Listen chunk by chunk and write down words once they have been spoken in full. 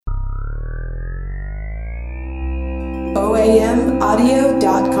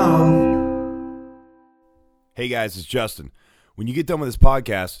www.thebrandonaudio.com. Hey guys, it's Justin. When you get done with this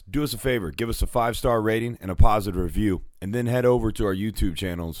podcast, do us a favor, give us a 5-star rating and a positive review, and then head over to our YouTube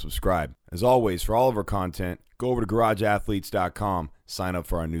channel and subscribe. As always, for all of our content, go over to garageathletes.com, sign up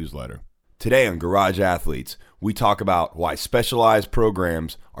for our newsletter. Today on Garage Athletes, we talk about why specialized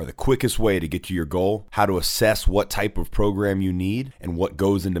programs are the quickest way to get to your goal, how to assess what type of program you need, and what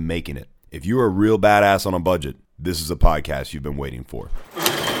goes into making it. If you're a real badass on a budget, this is a podcast you've been waiting for.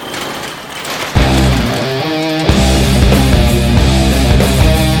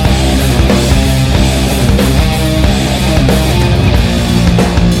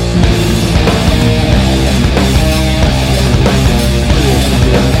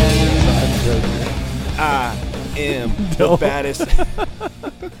 I am the baddest.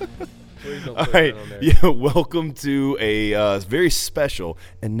 All right, yeah, welcome to a very special,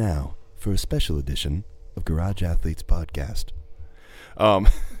 and now for a special edition of Garage Athletes Podcast.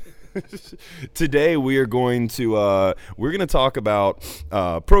 Today we are going to talk about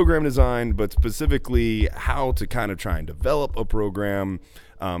program design, but specifically how to kind of try and develop a program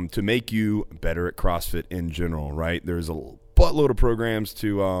to make you better at CrossFit in general. Right? There's a buttload of programs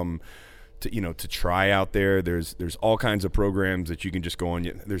to try out there. There's all kinds of programs that you can just go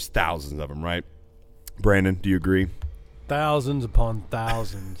on. There's thousands of them, right? Brandon, do you agree? Thousands upon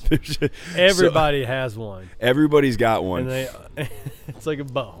thousands. Everybody has one. Everybody's got one. And it's like a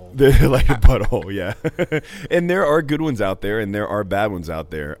butthole. They're like a butthole, yeah. And there are good ones out there, and there are bad ones out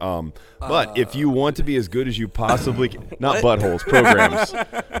there. But if you want to be as good as you possibly can, not buttholes, programs.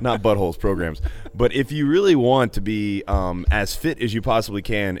 Not buttholes, programs. But if you really want to be as fit as you possibly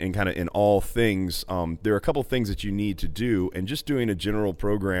can and kind of in all things, there are a couple things that you need to do. And just doing a general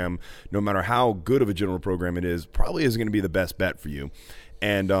program, no matter how good of a general program it is, probably isn't going to be the best bet for you.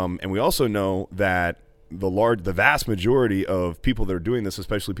 And we also know that the vast majority of people that are doing this,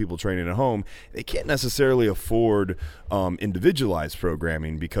 especially people training at home, they can't necessarily afford individualized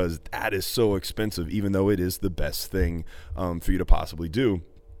programming because that is so expensive, even though it is the best thing for you to possibly do.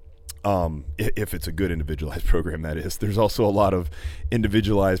 If it's a good individualized program, that is. There's also a lot of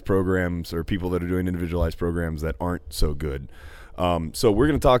individualized programs or people that are doing individualized programs that aren't so good. So we're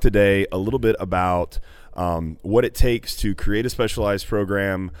going to talk today a little bit about what it takes to create a specialized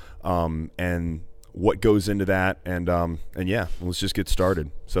program and what goes into that. And yeah, let's just get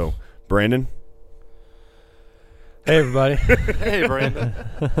started. So, Brandon. Hey, everybody. Hey, Brandon.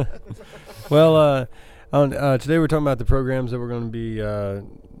 Well, today we're talking about the programs that we're going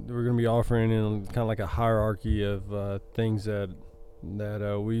to be offering in kind of like a hierarchy of things that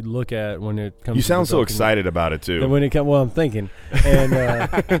we look at when it comes. You sound so excited about it too. When it comes, well, I'm thinking, and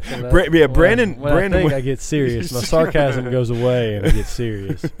Brandon. I get serious. My sarcasm goes away, and I get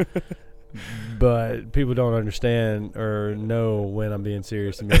serious. But people don't understand or know when I'm being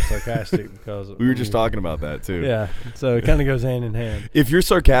serious and being sarcastic because we were just talking about that too. Yeah, so it kind of goes hand in hand. If you're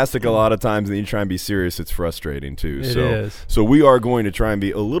sarcastic a lot of times and you try and be serious, it's frustrating too. It is. So we are going to try and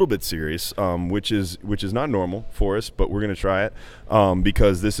be a little bit serious, which is not normal for us, but we're going to try it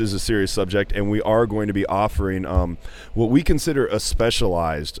because this is a serious subject, and we are going to be offering what we consider a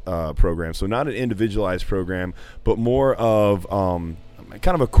specialized program. So not an individualized program, but more of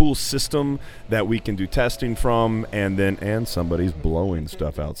kind of a cool system that we can do testing from, and somebody's blowing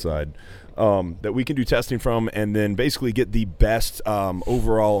stuff outside, that we can do testing from, and then basically get the best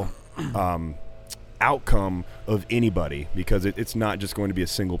overall outcome of anybody, because it's not just going to be a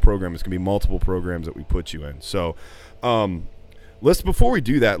single program. It's going to be multiple programs that we put you in. So before we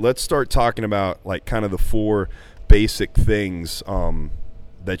do that, let's start talking about like kind of the 4 basic things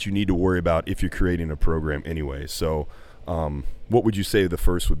that you need to worry about if you're creating a program anyway. So what would you say the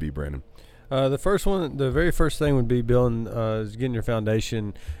first would be, Brandon? The very first thing would be building, is getting your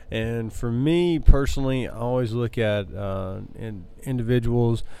foundation. And for me personally, I always look at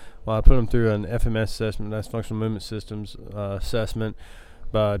individuals. Well, I put them through an FMS assessment, that's Functional Movement Systems assessment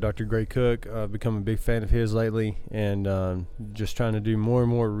by Dr. Gray Cook. I've become a big fan of his lately, and just trying to do more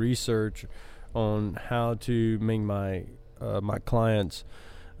and more research on how to make my clients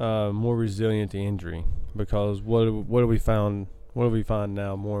more resilient to injury. Because what do we find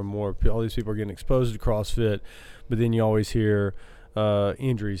now more and more? All these people are getting exposed to CrossFit, but then you always hear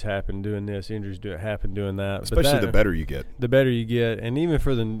injuries happen doing this, injuries happen doing that. Especially the better you get. The better you get, and even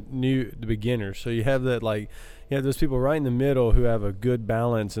for the beginners. So you have that, like, you have those people right in the middle who have a good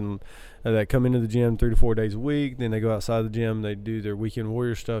balance and that come into the gym 3 to 4 days a week. Then they go outside the gym, they do their weekend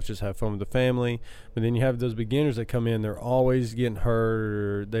warrior stuff, just have fun with the family. But then you have those beginners that come in, they're always getting hurt,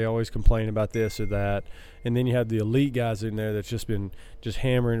 or they always complain about this or that. And then you have the elite guys in there that's just been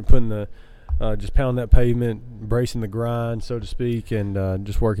hammering and putting the just pounding that pavement, bracing the grind, so to speak, and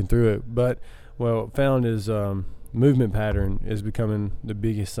just working through it. But what found is movement pattern is becoming the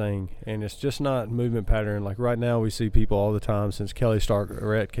biggest thing, and it's just not movement pattern. Like right now we see people all the time since Kelly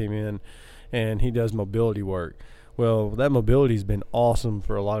Starrett came in, and he does mobility work. Well, that mobility has been awesome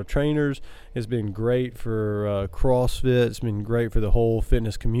for a lot of trainers. It's been great for CrossFit. It's been great for the whole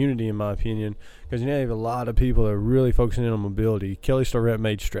fitness community, in my opinion, because you have a lot of people that are really focusing in on mobility. Kelly Starrett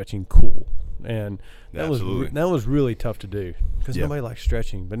made stretching cool, and that was really tough to do because nobody likes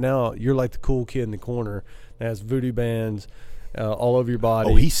stretching. But now you're like the cool kid in the corner that has voodoo bands all over your body.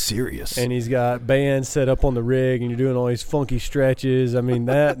 Oh, he's serious. And he's got bands set up on the rig, and you're doing all these funky stretches. I mean,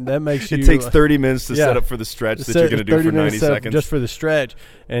 that makes you... It takes 30 minutes to set up for the stretch that you're going to do for 90 seconds. Just for the stretch,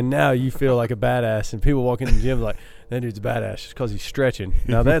 and now you feel like a badass, and people walk in the gym like, that dude's badass just because he's stretching.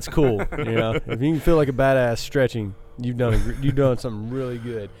 Now, that's cool. If you can feel like a badass stretching, you've done something really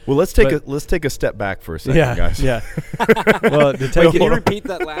good. Well, let's take a step back for a second, guys. Yeah. Well, can you repeat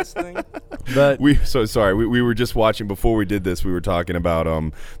that last thing? But we were just watching before we did this. We were talking about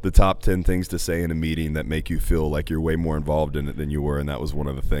the top 10 things to say in a meeting that make you feel like you're way more involved in it than you were, and that was one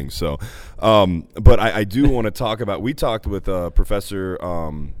of the things. So, but I do want to talk about. We talked with Professor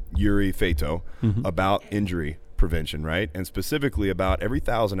Yuri Fato about injury prevention, right? And specifically about every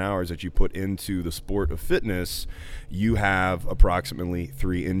 1,000 hours that you put into the sport of fitness, you have approximately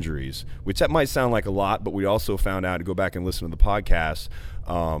 3 injuries, which that might sound like a lot, but we also found out, to go back and listen to the podcast,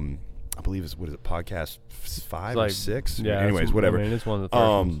 I believe it's, podcast 5 or 6? Yeah. Anyways, whatever. I mean, it's one of the first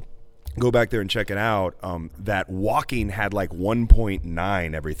ones. Go back there and check it out. That walking had like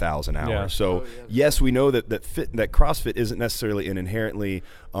 1.9 every 1,000 hours. Yeah. So yes, we know that CrossFit isn't necessarily an inherently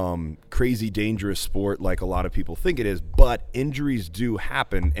crazy dangerous sport like a lot of people think it is, but injuries do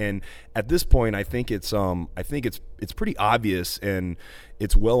happen. And at this point, I think it's pretty obvious, and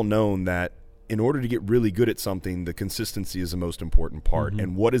it's well known that in order to get really good at something, the consistency is the most important part.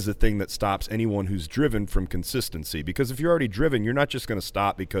 And what is the thing that stops anyone who's driven from consistency? Because if you're already driven, you're not just going to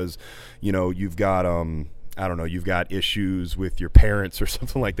stop because, you've got, you've got issues with your parents or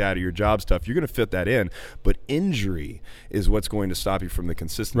something like that, or your job stuff. You're going to fit that in. But injury is what's going to stop you from the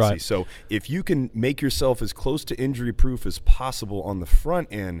consistency. Right. So if you can make yourself as close to injury proof as possible on the front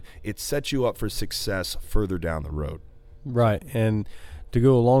end, it sets you up for success further down the road. Right. And to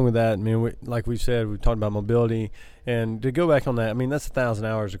go along with that, I mean, like we said, we talked about mobility, and to go back on that, I mean, that's 1,000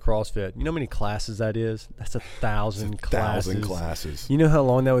 hours of CrossFit. You know how many classes that is? That's 1,000 classes. 1,000 classes. You know how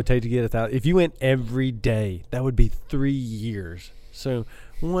long that would take to get 1,000? If you went every day, that would be 3 years. So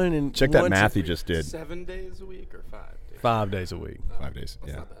check that math he just did. 7 days a week or 5 days? 5 days a week. 5 days.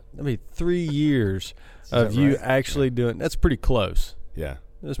 Yeah. Not bad. That'd be 3 years of you actually doing. That's pretty close. Yeah.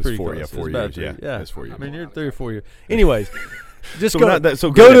 That's pretty close. Yeah, 4 years. Yeah. That's 4 years. I mean, you're 3 or 4 years. Anyways. Just So go, we're not that- so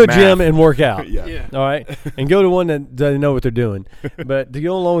go good to at a gym math. and work out. Yeah. All right. And go to one that they know what they're doing. But to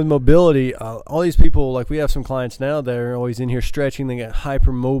go along with mobility, all these people, like we have some clients now that are always in here stretching. They got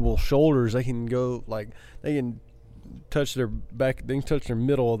hypermobile shoulders. They can go they can touch their back. They can touch their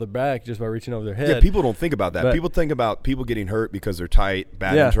middle of the back just by reaching over their head. Yeah, people don't think about that. But- People think about people getting hurt because they're tight,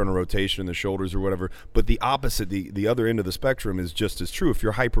 bad internal rotation in the shoulders or whatever. But the opposite, the other end of the spectrum is just as true. If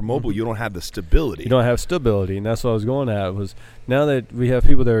you're hypermobile, you don't have the stability. You don't have stability, and that's what I was going at. Was now that we have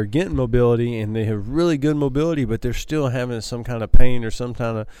people that are getting mobility and they have really good mobility, but they're still having some kind of pain or some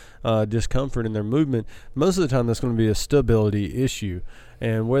kind of discomfort in their movement. Most of the time, that's going to be a stability issue.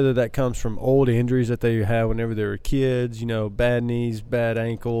 And whether that comes from old injuries that they had whenever they were kids, bad knees, bad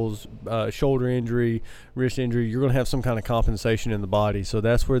ankles, shoulder injury, wrist injury, you're going to have some kind of compensation in the body. So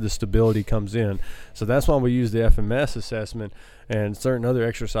that's where the stability comes in. So that's why we use the FMS assessment and certain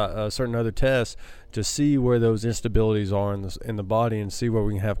other certain other tests to see where those instabilities are in the body and see where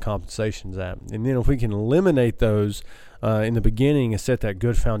we can have compensations at. And then if we can eliminate those in the beginning and set that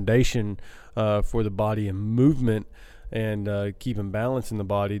good foundation for the body and movement, and keep them balanced in the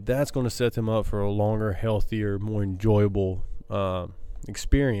body, that's going to set them up for a longer, healthier, more enjoyable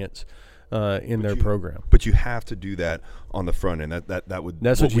experience in their program. But you have to do that on the front end.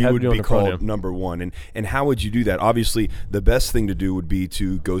 That's what you have to do on be the front called end. number one. And how would you do that? Obviously, the best thing to do would be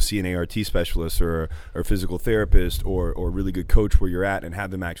to go see an ART specialist or physical therapist or a really good coach where you're at and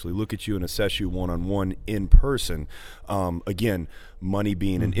have them actually look at you and assess you one-on-one in person. Again, money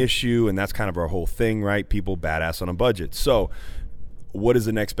being an issue, and that's kind of our whole thing, right? People badass on a budget. So what is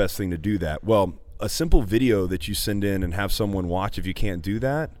the next best thing to do that? Well, a simple video that you send in and have someone watch if you can't do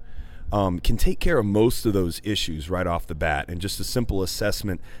that, can take care of most of those issues right off the bat, and just a simple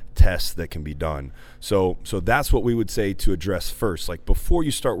assessment test that can be done. So that's what we would say to address first, like before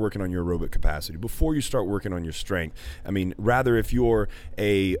you start working on your aerobic capacity, before you start working on your strength. I mean, rather if you're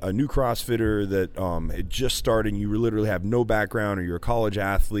a new CrossFitter that just starting, you literally have no background, or you're a college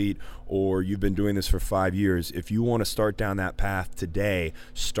athlete, or you've been doing this for 5 years, if you want to start down that path today,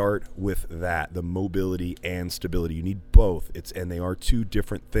 start with that, the mobility and stability. You need both. And they are two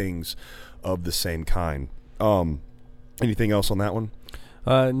different things of the same kind. Anything else on that one?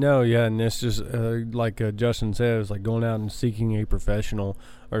 No, yeah, and it's just like Justin said, it's like going out and seeking a professional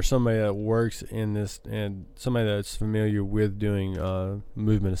or somebody that works in this and somebody that's familiar with doing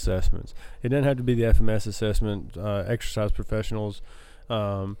movement assessments. It doesn't have to be the FMS assessment. Exercise professionals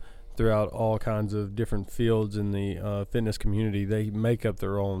throughout all kinds of different fields in the fitness community, they make up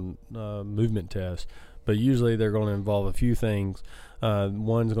their own movement tests, but usually they're going to involve a few things.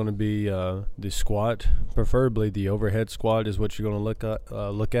 One's going to be the squat, preferably the overhead squat is what you're going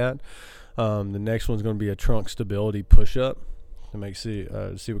to look at. The next one's going to be a trunk stability push-up to see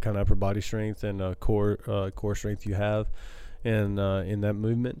what kind of upper body strength and core strength you have in that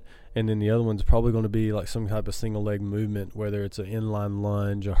movement. And then the other one's probably going to be like some type of single leg movement, whether it's an inline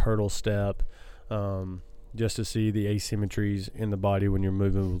lunge, a hurdle step, just to see the asymmetries in the body when you're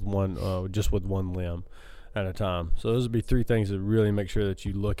moving with one limb at a time. So those would be three things that really make sure that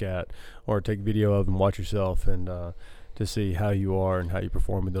you look at or take video of and watch yourself and to see how you are and how you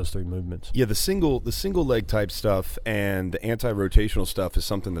perform with those three movements. Yeah, the single leg type stuff and the anti-rotational stuff is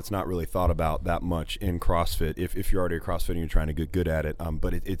something that's not really thought about that much in CrossFit if you're already a CrossFitter and you're trying to get good at it.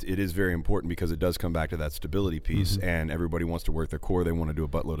 But it is very important because it does come back to that stability piece, and everybody wants to work their core. They want to do a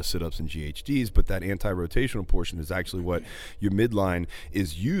buttload of sit-ups and GHDs, but that anti-rotational portion is actually what your midline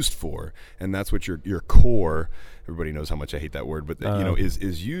is used for, and that's what your core, everybody knows how much I hate that word, but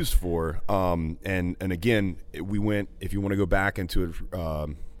is used for. And again, if you want to go back into it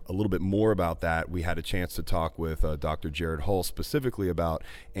a little bit more about that, we had a chance to talk with Dr. Jared Hull specifically about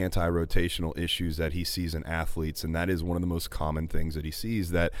anti-rotational issues that he sees in athletes, and that is one of the most common things that he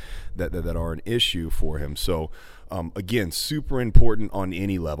sees that are an issue for him. So again, super important on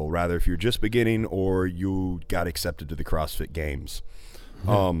any level, rather if you're just beginning or you got accepted to the CrossFit Games.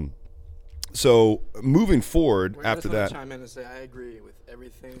 So moving forward after that, chime in and say I agree with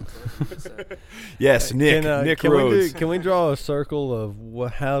everything. Yes, Nick Rhodes. Can we draw a circle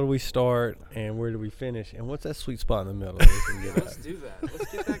of how do we start and where do we finish, and what's that sweet spot in the middle? Let's do that. Let's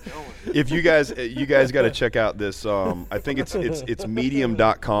get that going. If you guys got to check out this, I think it's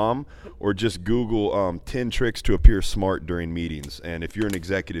medium.com, or just Google 10 tricks to appear smart during meetings, and if you're an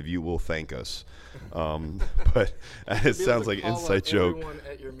executive, you will thank us. But it sounds like an inside joke. Everyone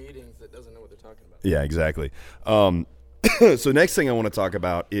at your meetings that doesn't know what they're talking about. Yeah, exactly. So next thing I want to talk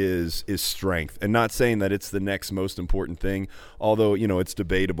about is strength, and not saying that it's the next most important thing, although it's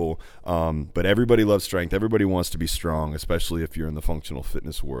debatable. But everybody loves strength. Everybody wants to be strong, especially if you're in the functional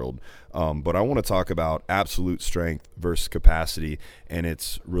fitness world. But I want to talk about absolute strength versus capacity and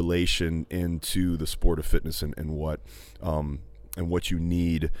its relation into the sport of fitness and what you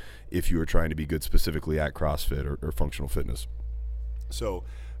need if you are trying to be good specifically at CrossFit or functional fitness. So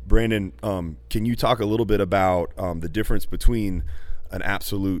Brandon, can you talk a little bit about the difference between an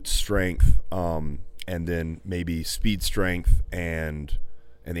absolute strength and then maybe speed strength and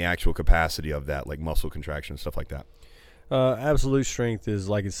the actual capacity of that, like muscle contraction, stuff like that? Absolute strength is,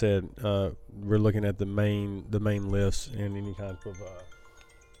 like I said, we're looking at the main lifts and any kind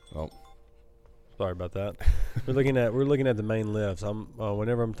of sorry about that. We're looking at the main lifts.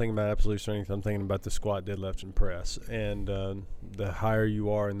 Whenever I'm thinking about absolute strength, I'm thinking about the squat, deadlift, and press. And the higher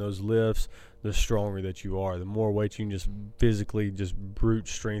you are in those lifts, the stronger that you are. The more weight you can just physically, just brute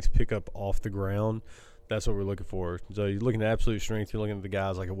strength pick up off the ground. That's what we're looking for. So you're looking at absolute strength. You're looking at the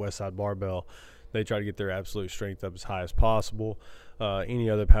guys like a Westside Barbell. They try to get their absolute strength up as high as possible. Any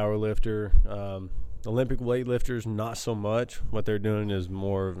other power lifter. Olympic weightlifters, not so much. What they're doing is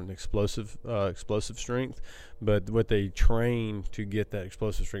more of an explosive strength, but what they train to get that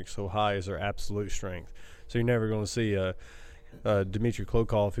explosive strength so high is their absolute strength. So you're never going to see a Dmitry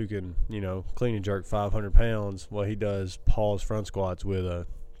Klokov who can, clean and jerk 500 pounds. Well, he does Paul's front squats with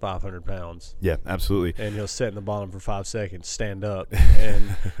 500 pounds. Yeah, absolutely. And he'll sit in the bottom for 5 seconds, stand up,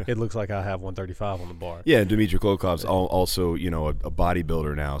 and it looks like I have 135 on the bar. Yeah, and Dmitry Klokov's also, a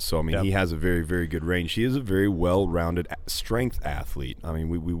bodybuilder now. So, I mean, He has a very, very good range. He is a very well-rounded strength athlete. I mean,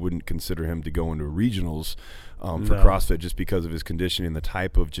 we wouldn't consider him to go into regionals for CrossFit just because of his conditioning, the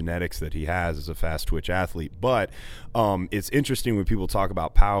type of genetics that he has as a fast twitch athlete. But it's interesting when people talk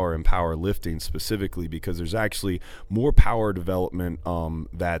about power and power lifting specifically, because there's actually more power development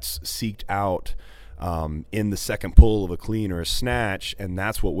that that's seeked out in the second pull of a clean or a snatch, and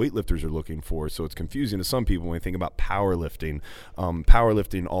that's what weightlifters are looking for. So it's confusing to some people when they think about powerlifting.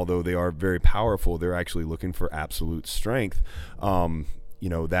 Powerlifting, although they are very powerful, they're actually looking for absolute strength.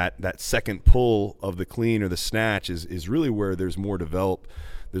 That second pull of the clean or the snatch is really where there's more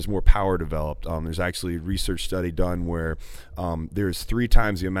power developed. There's actually a research study done where there's 3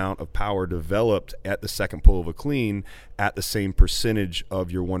 times the amount of power developed at the second pull of a clean at the same percentage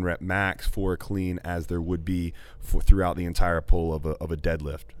of your 1 rep max for a clean as there would be throughout the entire pull of a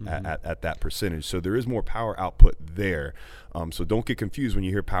deadlift at that percentage. So there is more power output there. So don't get confused when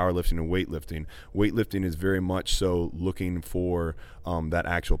you hear powerlifting and weightlifting. Weightlifting is very much so looking for that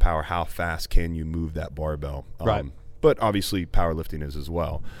actual power. How fast can you move that barbell? Right. But obviously powerlifting is as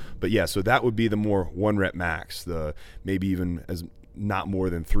well. But yeah, so that would be the more 1 rep max, the maybe even as not more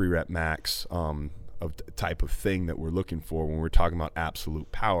than 3 rep max of type of thing that we're looking for when we're talking about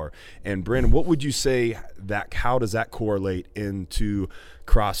absolute power. And Brandon, what would you say how does that correlate into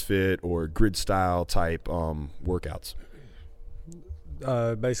CrossFit or grid style type workouts?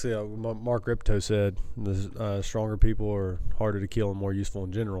 Basically, what Mark Ripto said, the stronger people are harder to kill and more useful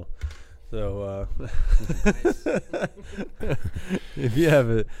in general. So if you have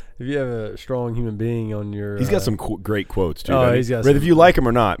a strong human being on your, he's got some great quotes too. Oh, he's got whether if you like him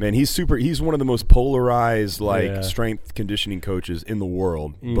or not, man, he's one of the most polarized strength conditioning coaches in the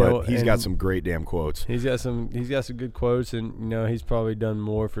world. But he's got some great damn quotes. He's got some good quotes, and he's probably done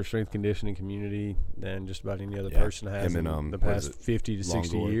more for strength conditioning community than just about any other person has in the past 50 to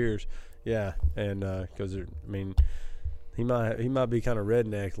 60 years. Yeah, and because he might be kind of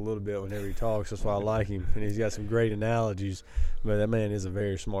redneck a little bit whenever he talks. That's why I like him, and he's got some great analogies. But that man is a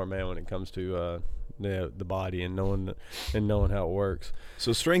very smart man when it comes to the body and knowing how it works.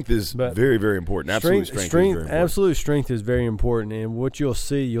 So strength is very, very important. Absolute strength is very important. Absolute strength is very important, and what you'll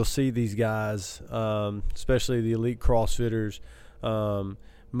see these guys, especially the elite CrossFitters.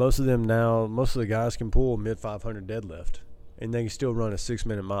 Most of the guys can pull a mid-500 deadlift, and they can still run a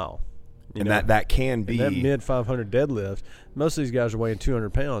 6-minute mile. That can be that mid-500 deadlift. Most of these guys are weighing 200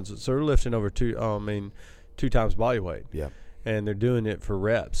 pounds, so they're lifting over 2 times body weight. Yeah, and they're doing it for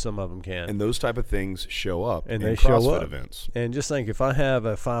reps. Some of them can, and those type of things show up and in they CrossFit show up. events. And just think, if I have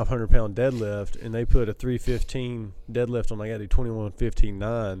a 500-pound deadlift and they put a 315 deadlift on, I got to do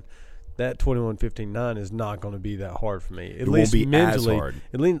 21.15.9. That 21.15.9 is not going to be that hard for me. It won't be mentally, as hard.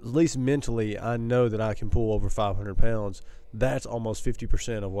 At least mentally, I know that I can pull over 500 pounds. That's almost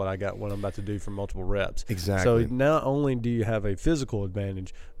 50% of what I got when I'm about to do for multiple reps. Exactly. So not only do you have a physical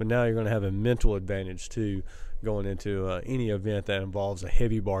advantage, but now you're going to have a mental advantage too, going into any event that involves a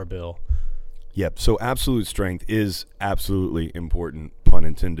heavy barbell. Yep. So absolute strength is absolutely important, pun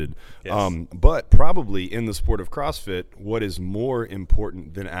intended. Yes. But probably in the sport of CrossFit, what is more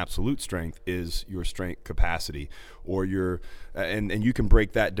important than absolute strength is your strength capacity, or your and you can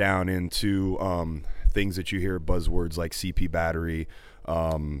break that down into things that you hear buzzwords like CP battery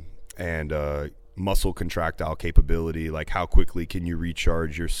and muscle contractile capability, like how quickly can you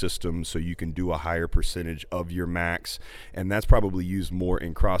recharge your system so you can do a higher percentage of your max. And that's probably used more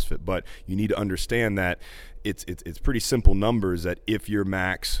in CrossFit, but you need to understand that it's pretty simple numbers, that if your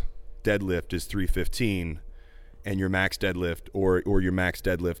max deadlift is 315 and your max deadlift or your max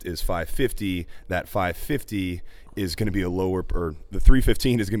deadlift is 550, that 550 is going to be a lower, or the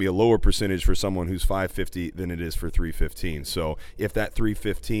 315 is going to be a lower percentage for someone who's 550 than it is for 315. So if that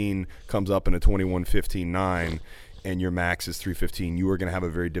 315 comes up in a 21.15.9 and your max is 315, you are going to have a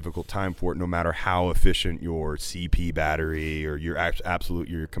very difficult time for it, no matter how efficient your CP battery or your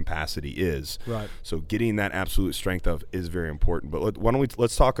your capacity is. Right. So getting that absolute strength of is very important. But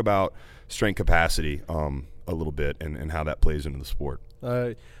let's talk about strength capacity a little bit and how that plays into the sport.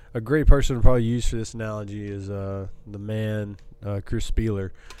 A great person to probably use for this analogy is the man, Chris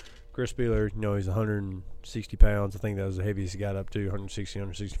Spieler. Chris Spieler, he's 160 pounds. I think that was the heaviest he got up to, 160,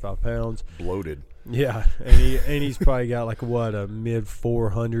 165 pounds. Bloated. Yeah, and he's probably got a mid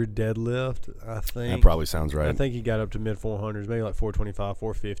 400 deadlift, I think. That probably sounds right. I think he got up to mid 400s, maybe like 425,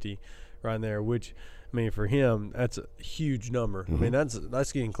 450, right in there, which, for him, that's a huge number. Mm-hmm.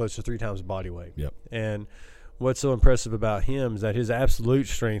 That's getting close to 3 times body weight. Yep. And what's so impressive about him is that his absolute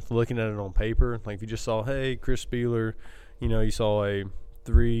strength, looking at it on paper, like if you just saw, hey, Chris Spieler, you saw a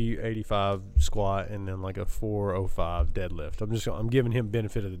 385 squat and then like a 405 deadlift. I'm giving him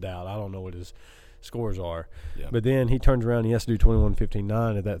benefit of the doubt. I don't know what his scores are. Yeah. But then he turns around and he has to do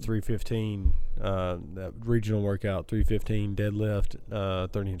 21.15.9 at that 315, that regional workout, 315 deadlift,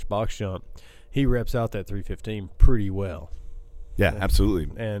 30-inch box jump. He reps out that 315 pretty well. Yeah, absolutely.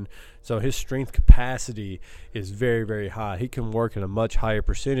 And so his strength capacity is very, very high. He can work at a much higher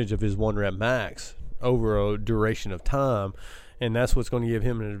percentage of his 1 rep max over a duration of time, and that's what's going to give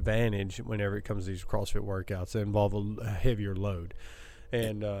him an advantage whenever it comes to these CrossFit workouts that involve a heavier load.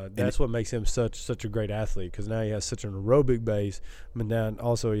 And that's what makes him such a great athlete, because now he has such an aerobic base, but now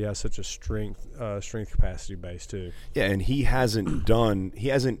also he has such a strength capacity base too. Yeah, and he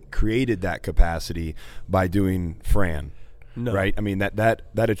hasn't created that capacity by doing Fran. No. Right? I mean, that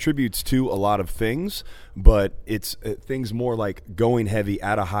attributes to a lot of things, but it's things more like going heavy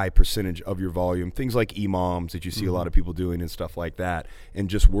at a high percentage of your volume, things like EMOMs that you see a lot of people doing and stuff like that, and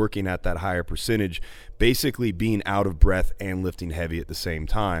just working at that higher percentage, basically being out of breath and lifting heavy at the same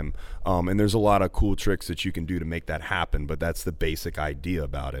time. And there's a lot of cool tricks that you can do to make that happen, but that's the basic idea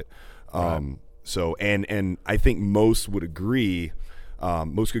about it. Right. So, and I think most would agree,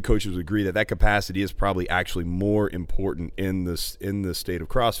 most good coaches would agree that capacity is probably actually more important in the state of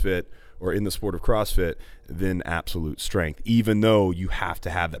CrossFit, or in the sport of CrossFit, than absolute strength, even though you have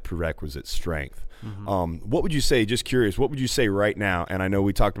to have that prerequisite strength. What would you say, just curious, what would you say right now, and I know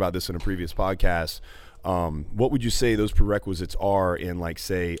we talked about this in a previous podcast, what would you say those prerequisites are in, like,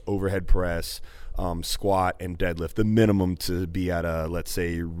 say, overhead press, squat, and deadlift, the minimum to be at a, let's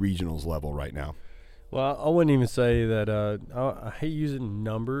say, regionals level right now? Well, I wouldn't even say that. I hate using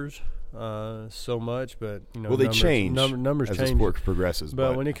numbers so much, but well, they change. Numbers as change the sport progresses.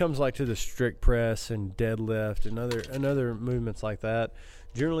 But when it comes like to the strict press and deadlift and other movements like that,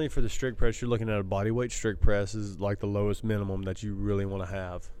 generally for the strict press, you're looking at a bodyweight strict press is like the lowest minimum that you really want to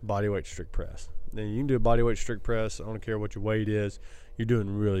have. Bodyweight strict press. Then you can do a bodyweight strict press. I don't care what your weight is. You're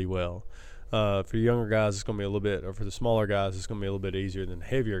doing really well. For younger guys, it's going to be a little bit, or for the smaller guys, it's going to be a little bit easier than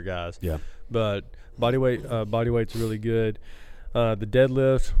heavier guys. Yeah. But bodyweight's really good. The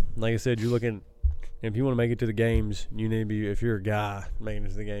deadlift, like I said, you're looking, if you want to make it to the games, you need to be, if you're a guy making it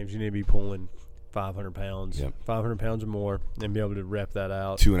to the games, you need to be pulling 500 pounds, 500 pounds or more, and be able to rep that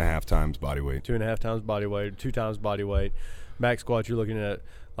out. 2.5 times body weight. 2.5 times body weight, 2 times body weight. Back squat, you're looking at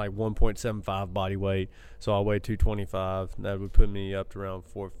like 1.75 body weight. So I weigh 225. That would put me up to around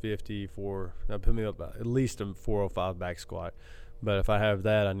 450. That would put me up at least a 405 back squat. But if I have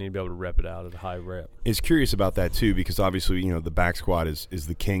that, I need to be able to rep it out at a high rep. It's curious about that too, because obviously, the back squat is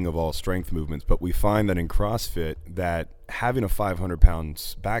the king of all strength movements. But we find that in CrossFit that having a 500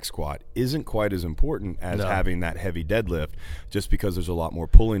 pounds back squat isn't quite as important as having that heavy deadlift, just because there's a lot more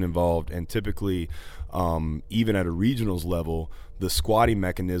pulling involved. And typically, even at a regionals level, the squatting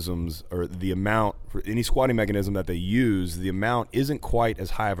mechanisms, or the amount for any squatting mechanism that they use, the amount isn't quite as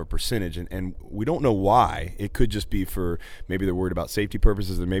high of a percentage, and we don't know why. It could just be for, maybe they're worried about safety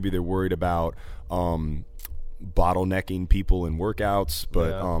purposes, or maybe they're worried about bottlenecking people in workouts,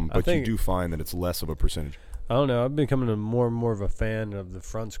 but you do find that it's less of a percentage. I don't know. I've been becoming more and more of a fan of the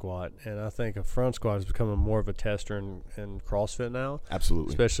front squat, and I think a front squat is becoming more of a tester in CrossFit now.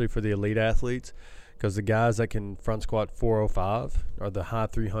 Absolutely. Especially for the elite athletes, because the guys that can front squat 405 or the high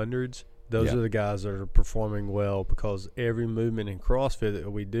 300s, those are the guys that are performing well, because every movement in CrossFit that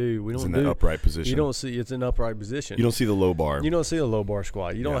we do, it's in that upright position. You don't see it's an upright position. You don't see the low bar. You don't see a low bar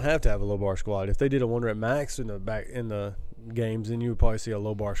squat. You don't have to have a low bar squat. If they did a 1 rep max in the games, then you would probably see a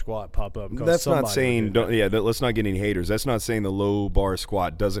low bar squat pop up. That's not saying let's not get any haters. That's not saying the low bar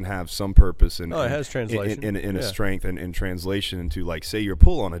squat doesn't have some purpose it has translation in a strength and in translation into, like, say, your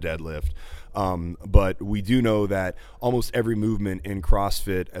pull on a deadlift. But we do know that almost every movement in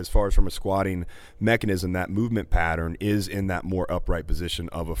CrossFit, as far as from a squatting mechanism, that movement pattern is in that more upright position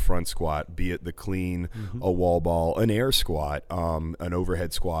of a front squat, be it the clean, a wall ball, an air squat, an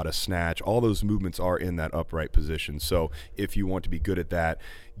overhead squat, a snatch. All those movements are in that upright position. So if you want to be good at that,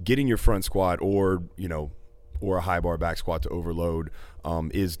 getting your front squat or a high bar back squat to overload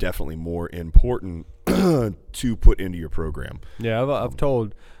is definitely more important to put into your program. Yeah,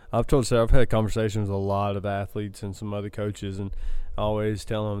 I've had conversations with a lot of athletes and some other coaches, and I always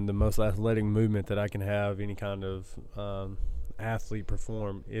tell them the most athletic movement that I can have any kind of athlete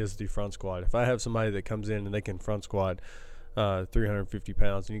perform is the front squat. If I have somebody that comes in and they can front squat 350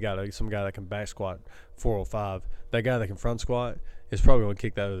 pounds, and you got some guy that can back squat 405, that guy that can front squat is probably going to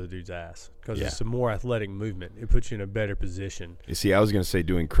kick that other dude's ass, because it's a more athletic movement. It puts you in a better position. You see, I was going to say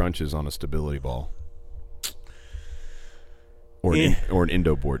doing crunches on a stability ball. Or an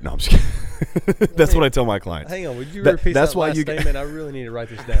endo board. No, I'm just kidding. That's what I tell my clients. Hang on, would you repeat that last statement? I really need to write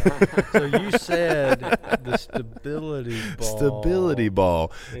this down. So you said the stability ball. Stability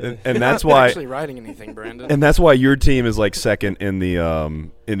ball, Yeah. and that's You're not why. actually writing anything, Brandon. And that's why your team is like second in the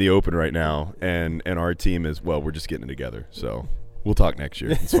open right now, and our team is, well, we're just getting it together. So We'll talk next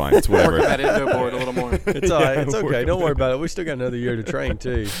year. It's fine. It's whatever. Work that endo board a little more. It's all right. It's okay. Don't worry about it. We still got another year to train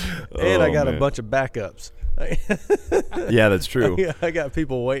too, and I got a bunch of backups. Yeah, that's true. I got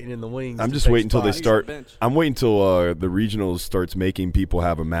people waiting in the wings. I'm just waiting until they start. Bench. I'm waiting until the regionals starts making people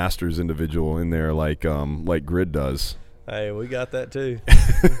have a masters individual in there, like Grid does. Hey, we got that too.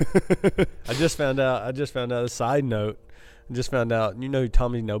 I just found out. A side note. I just found out. You know who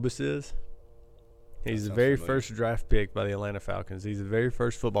Tommy Nobis is? He's the very first draft pick by the Atlanta Falcons. He's the very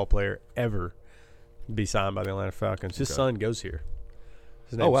first football player ever to be signed by the Atlanta Falcons. His son goes here.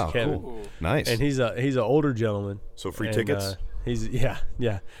 His name's Kevin. Cool. Nice. And he's an older gentleman. So free tickets? He's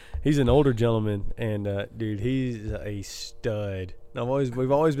He's an older gentleman, and dude, he's a stud.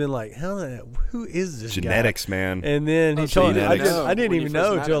 We've always been like, who is this genetics, guy? man. And then he told me, I genetics. didn't even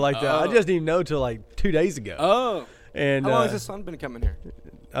know until I just didn't even know until like 2 days ago. Oh. And how long has his son been coming here?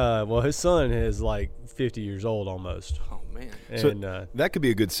 Well, his son is like 50 years old almost. Oh man. And so that could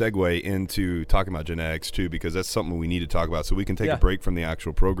be a good segue into talking about genetics too, because that's something we need to talk about. So we can take a break from the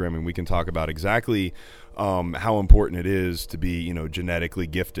actual programming. We can talk about exactly how important it is to be, genetically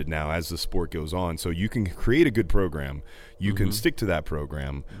gifted now as the sport goes on. So you can create a good program. You can stick to that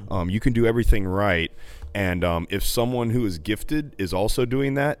program. You can do everything right. And if someone who is gifted is also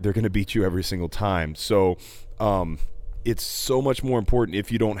doing that, they're going to beat you every single time. So it's so much more important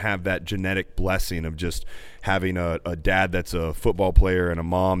if you don't have that genetic blessing of just having a dad that's a football player and a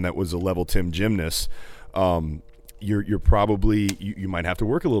mom that was a level 10 gymnast. You're probably you might have to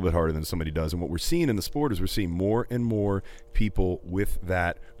work a little bit harder than somebody does. And what we're seeing in the sport is we're seeing more and more people with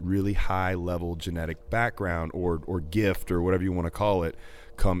that really high level genetic background or gift or whatever you want to call it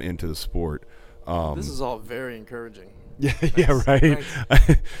come into the sport. This is all very encouraging. Yeah, right.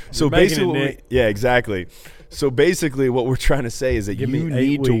 So basically, exactly. So basically, what we're trying to say is that you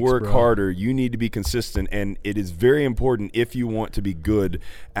need to work harder. You need to be consistent, and it is very important if you want to be good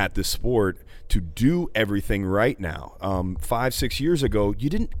at the sport to do everything right now. 5-6 years ago, you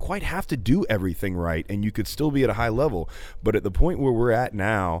didn't quite have to do everything right, and you could still be at a high level. But at the point where we're at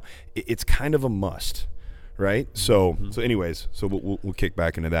now, it's kind of a must. Right. So anyways, we'll kick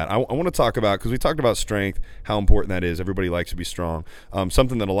back into that. I want to talk about, because we talked about strength, how important that is. Everybody likes to be strong.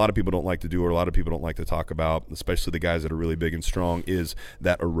 Something that a lot of people don't like to do, or a lot of people don't like to talk about, especially the guys that are really big and strong, is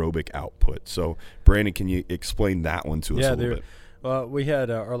that aerobic output. So Brandon, can you explain that one to us a little bit? Well, we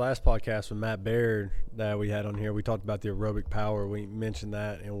had our last podcast with Matt Baird that we had on here. We talked about the aerobic power. We mentioned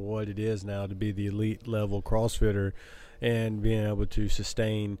that and what it is now to be the elite level CrossFitter and being able to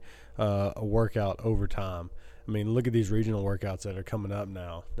sustain a workout over time. I mean, look at these regional workouts that are coming up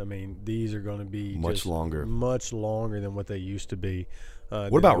now. I mean, these are going to be much longer than what they used to be.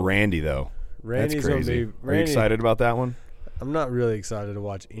 What about Randy, though? Randy's That's crazy. Are you excited about that one? I'm not really excited to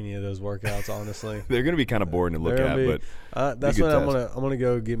watch any of those workouts, honestly. They're going to be kind of boring to look at, but that's when I'm gonna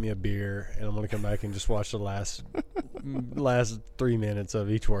go get me a beer and I'm gonna come back and just watch the last 3 minutes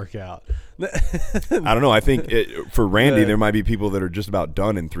of each workout. I don't know. I think for Randy, there might be people that are just about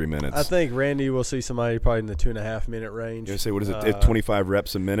done in 3 minutes. I think Randy will see somebody probably in the 2.5 minute range. You're gonna say, what is it? 25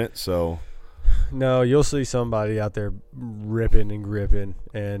 reps a minute. So. No, you'll see somebody out there ripping and gripping,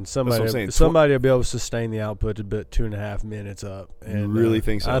 and somebody will be able to sustain the output to 2.5 minutes up. And, you really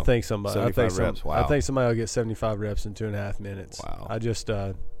think so? I think somebody. 75 reps. Wow. I think somebody will get 75 reps in 2.5 minutes. Wow. I just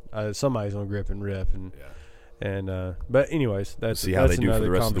somebody's gonna grip and rip but anyways, we'll see how they do for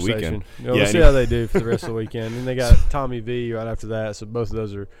the rest of the weekend. We'll see how they do for the rest of the weekend, and they got Tommy V right after that. So both of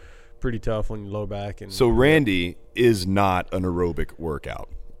those are pretty tough on your low back. And so Randy is not an aerobic workout.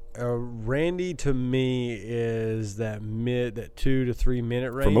 Randy to me is that 2 to 3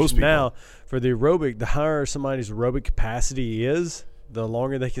 minute range. For most people. Now, for the aerobic, the higher somebody's aerobic capacity is, the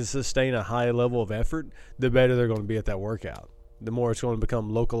longer they can sustain a high level of effort, the better they're going to be at that workout. The more it's going to become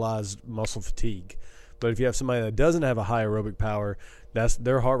localized muscle fatigue. But if you have somebody that doesn't have a high aerobic power,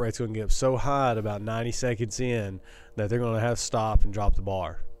 their heart rate's going to get up so high at about 90 seconds in that they're going to have to stop and drop the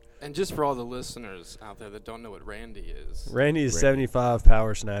bar. And just for all the listeners out there that don't know what Randy is. Randy is 75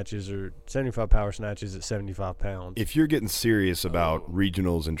 power snatches at 75 pounds. If you're getting serious about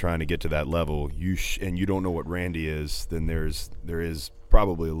regionals and trying to get to that level, and you don't know what Randy is, then there is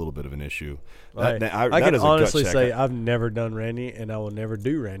probably a little bit of an issue. I can honestly say I've never done Randy, and I will never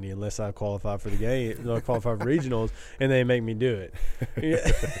do Randy unless I qualify for the game, qualify for regionals, and they make me do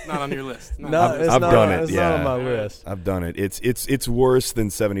it. Not on your list. I've done it. It's not on my list. I've done it. It's worse than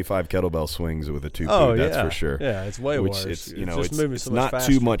 75 kettlebell swings with a 2-boot. That's for sure. Yeah, it's way worse. It's moving so not much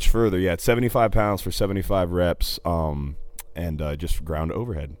faster. too much further. Yeah, it's 75 pounds for 75 reps, and just ground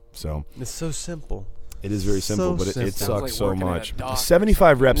overhead. So it's so simple. It is very simple, but it simple. sucks Sounds like so working at a much. dock or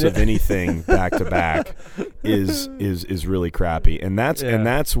 75 reps of anything back to back is really crappy, and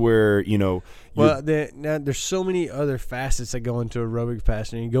that's where Well, now there's so many other facets that go into aerobic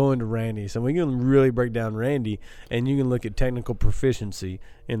capacity. You go into Randy, so we can really break down Randy, and you can look at technical proficiency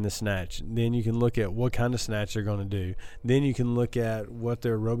in the snatch. Then you can look at what kind of snatch they're going to do. Then you can look at what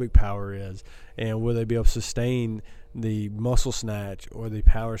their aerobic power is, and will they be able to sustain the muscle snatch or the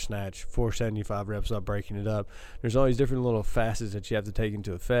power snatch for 75 reps without breaking it up. There's all these different little facets that you have to take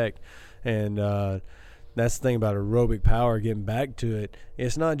into effect, and that's the thing about aerobic power. Getting back to it,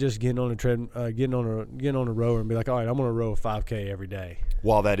 it's not just getting on a rower and be like, all right, I'm going to row a 5K every day.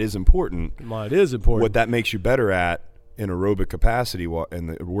 While that is important, It is important. what that makes you better at in aerobic capacity, in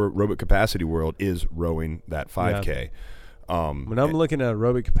the aerobic capacity world, is rowing that 5K. When I'm looking at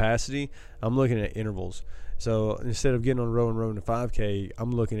aerobic capacity, I'm looking at intervals. So instead of getting on a row and rowing a 5K,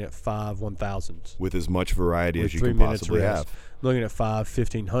 I'm looking at 5 1,000s. with as much variety with as you 3 can minutes possibly rest. have. Looking at 5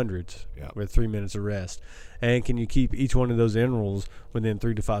 1,500s Yeah. with 3 minutes of rest. And can you keep each one of those intervals within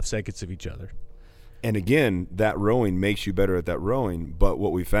 3 to 5 seconds of each other? And again, that rowing makes you better at that rowing. But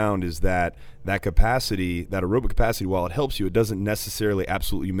what we found is that capacity, that aerobic capacity, while it helps you, it doesn't necessarily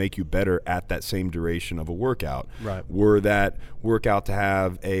absolutely make you better at that same duration of a workout. Right. Were that workout to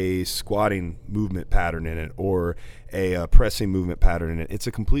have a squatting movement pattern in it or a pressing movement pattern in it, it's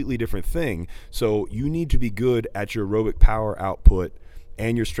a completely different thing. So you need to be good at your aerobic power output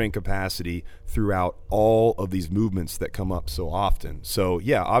and your strength capacity throughout all of these movements that come up so often. So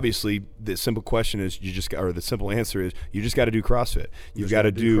yeah, obviously the simple question is the simple answer is you just got to do CrossFit. You've got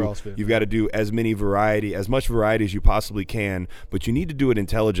to do CrossFit, you've got to do as much variety as you possibly can, but you need to do it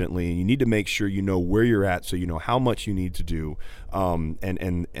intelligently, and you need to make sure you know where you're at so you know how much you need to do.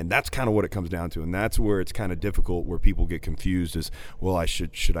 And that's kind of what it comes down to, and that's where it's kind of difficult, where people get confused is, well,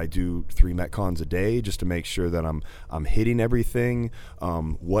 should I do 3 Metcons a day just to make sure that I'm hitting everything?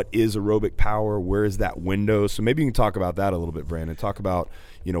 What is aerobic power? Where is that window? So maybe you can talk about that a little bit, Brandon. Talk about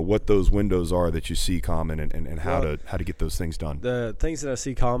what those windows are that you see common, and how to get those things done. The things that I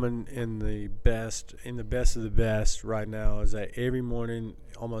see common in the best of the best right now is that every morning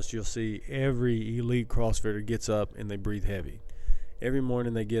almost you'll see every elite CrossFitter gets up and they breathe heavy. Every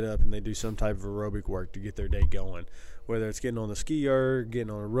morning they get up and they do some type of aerobic work to get their day going, whether it's getting on the skier,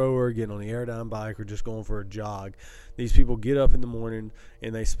 getting on a rower, getting on the Airdyne bike, or just going for a jog. These people get up in the morning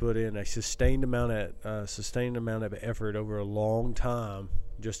and they put in a sustained amount of effort over a long time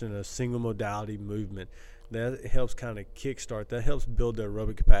just in a single modality movement. That helps kind of kickstart. That helps build their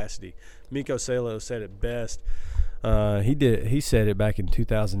aerobic capacity. Mikko Salo said it best. He said it back in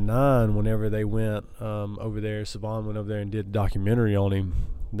 2009 whenever they went over there. Saban went over there and did a documentary on him.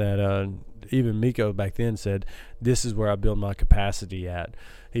 That even Mikko back then said, "This is where I build my capacity at."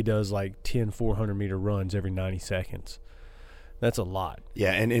 He does like 10 400-meter runs every 90 seconds. That's a lot.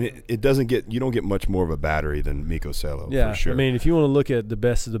 Yeah, and it doesn't you don't get much more of a battery than Mikko Salo. Yeah, for sure. I mean, if you want to look at the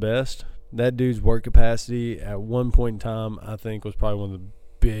best of the best, that dude's work capacity at one point in time, I think, was probably one of the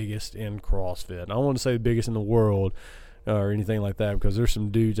biggest in CrossFit. I don't want to say the biggest in the world or anything like that, because there's some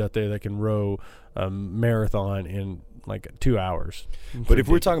dudes out there that can row a marathon in like 2 hours. But if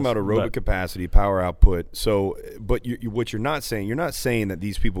we're talking about aerobic capacity, power output, what you're not saying that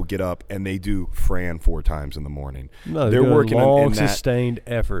these people get up and they do Fran 4 times in the morning. No, they're working long, in that sustained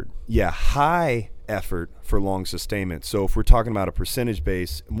effort. Yeah, high effort for long sustainment. So if we're talking about a percentage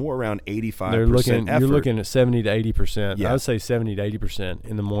base, more around 85% effort. You're looking at 70 to 80%. Yeah. I would say 70 to 80%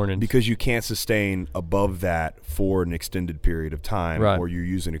 in the morning. Because you can't sustain above that for an extended period of time, right, or you're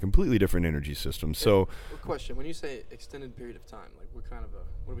using a completely different energy system. So, question: when you say extended period of time, like what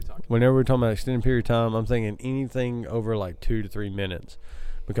are we talking? Whenever we're talking about extended period of time, I'm thinking anything over like 2 to 3 minutes.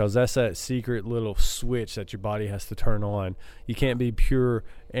 Because that's that secret little switch that your body has to turn on. You can't be pure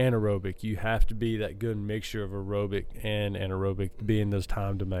anaerobic. You have to be that good mixture of aerobic and anaerobic to be in those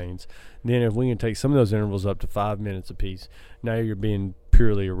time domains. And then if we can take some of those intervals up to 5 minutes apiece, now you're being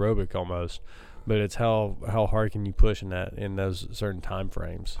purely aerobic almost. But it's how hard can you push in those certain time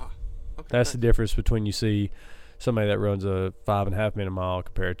frames. Okay, that's the difference between you see somebody that runs a 5.5 minute mile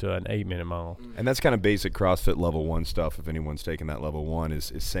compared to an 8 minute mile. And that's kind of basic CrossFit level 1 stuff. If anyone's taken that level 1,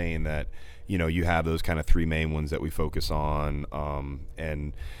 is saying that, you have those kind of 3 main ones that we focus on,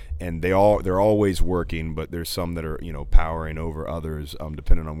 and they're always working, but there's some that are powering over others,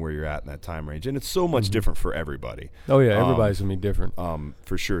 depending on where you're at in that time range, and it's so much different for everybody. Oh yeah, everybody's gonna be different,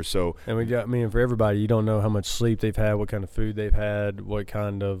 for sure. So, and for everybody, you don't know how much sleep they've had, what kind of food they've had, what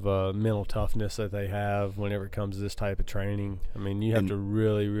kind of mental toughness that they have whenever it comes to this type of training. I mean, you have to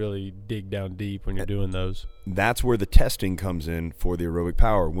really, really dig down deep when you're doing those. that's where the testing comes in for the aerobic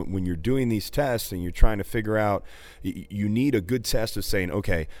power. When you're doing these tests and you're trying to figure out, you need a good test of saying,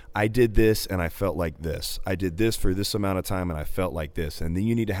 okay, I did this and I felt like this. I did this for this amount of time and I felt like this. And then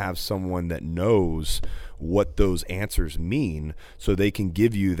you need to have someone that knows what those answers mean so they can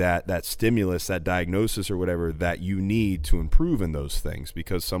give you that stimulus, that diagnosis or whatever that you need to improve in those things,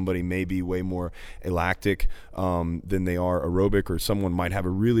 because somebody may be way more lactic than they are aerobic, or someone might have a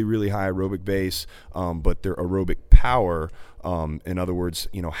really, really high aerobic base, but their aerobic power, in other words,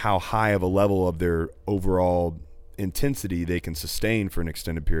 how high of a level of their overall intensity they can sustain for an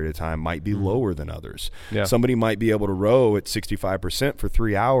extended period of time might be lower than others. Yeah. Somebody might be able to row at 65% for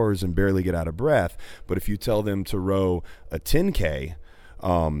 3 hours and barely get out of breath, but if you tell them to row a 10K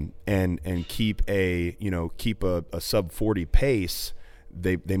and keep a sub 40 pace,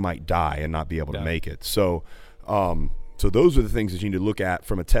 they might die and not be able to make it. So those are the things that you need to look at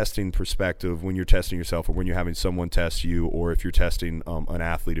from a testing perspective when you're testing yourself, or when you're having someone test you, or if you're testing an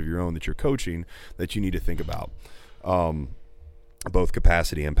athlete of your own that you're coaching, that you need to think about. Both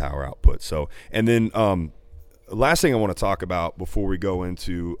capacity and power output. So, and then last thing I want to talk about before we go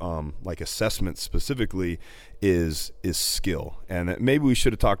into like assessment specifically is skill. And maybe we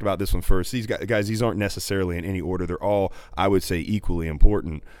should have talked about this one first. These guys, these aren't necessarily in any order. They're all, I would say, equally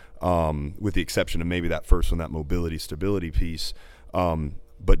important, with the exception of maybe that first one, that mobility stability piece.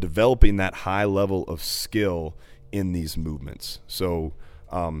 But developing that high level of skill in these movements. So,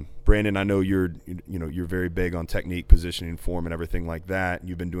 Brandon, I know you're very big on technique, positioning, form, and everything like that.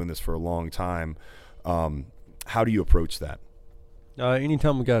 You've been doing this for a long time. How do you approach that?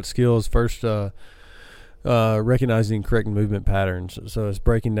 Anytime we got skills, first recognizing correct movement patterns. So it's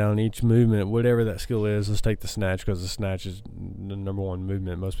breaking down each movement, whatever that skill is. Let's take the snatch, because the snatch is the number one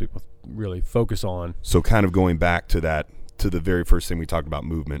movement most people really focus on. So kind of going back to that, to the very first thing we talked about,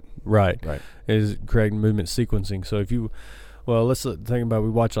 movement. Right. Is correct movement sequencing. So if you... Well, let's think about,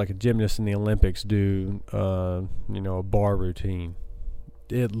 we watch like a gymnast in the Olympics do, a bar routine.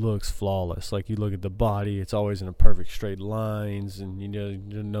 It looks flawless. Like you look at the body, it's always in a perfect straight lines, and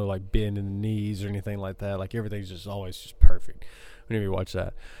no like bend in the knees or anything like that. Like everything's just always just perfect whenever you watch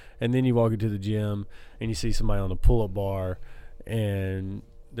that. And then you walk into the gym and you see somebody on the pull-up bar, and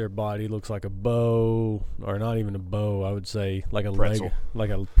their body looks like a bow, or not even a bow, I would say like a pretzel. Like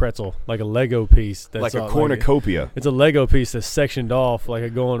a pretzel, like a Lego piece. That's like a cornucopia. It's a Lego piece that's sectioned off, like a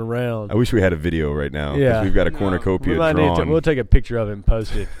going around. I wish we had a video right now. Yeah, we've got a cornucopia drawn. We'll take a picture of it and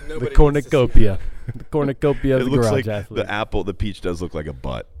post it. The cornucopia. The cornucopia of the garage athlete. The peach does look like a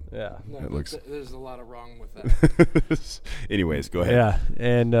butt. Yeah. No, there's a lot of wrong with that. Anyways, go ahead. Yeah,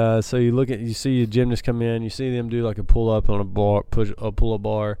 and so you see a gymnast come in, you see them do like a pull-up on a bar, push a pull-up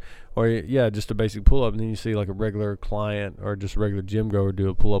bar, or just a basic pull-up, and then you see like a regular client or just a regular gym goer do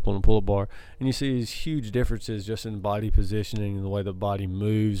a pull-up on a pull-up bar, and you see these huge differences just in body positioning and the way the body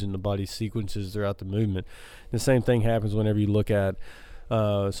moves and the body sequences throughout the movement. The same thing happens whenever you look at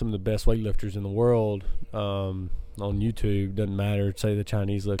some of the best weightlifters in the world on YouTube. Doesn't matter, say the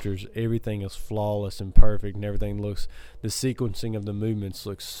Chinese lifters, everything is flawless and perfect, and everything looks, the sequencing of the movements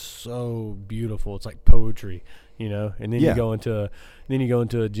looks so beautiful. It's like poetry, and then you go into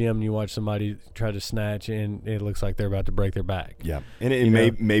a gym and you watch somebody try to snatch, and it looks like they're about to break their back. Yeah, and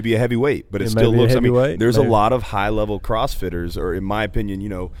it may be a heavy weight, but it still looks, there's a lot of high level CrossFitters, or in my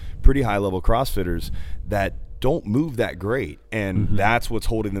opinion, pretty high level CrossFitters that don't move that great, and that's what's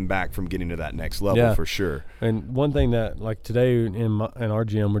holding them back from getting to that next level, for sure. And one thing that, like today in our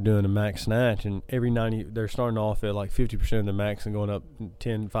gym, we're doing a max snatch, and every 90, they're starting off at like 50% of the max and going up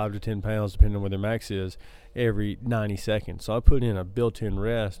 5 to 10 pounds depending on where their max is every 90 seconds. So I put in a built-in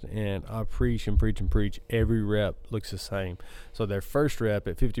rest, and I preach and preach and preach. Every rep looks the same. So their first rep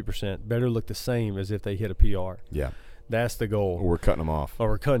at 50% better look the same as if they hit a PR. Yeah. That's the goal. Or we're cutting them off. Or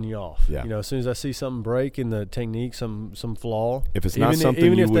we're cutting you off. Yeah. As soon as I see something break in the technique, some flaw. If it's not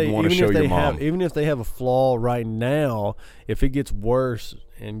something you would want to show your mom. Even if they have a flaw right now, if it gets worse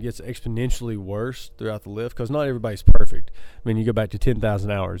and gets exponentially worse throughout the lift, because not everybody's perfect. I mean, you go back to 10,000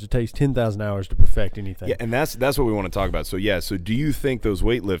 hours. It takes 10,000 hours to perfect anything. Yeah, and that's what we want to talk about. So, so do you think those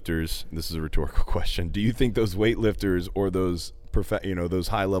weightlifters, this is a rhetorical question, do you think those weightlifters or those those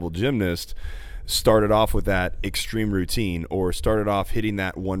high-level gymnasts started off with that extreme routine, or started off hitting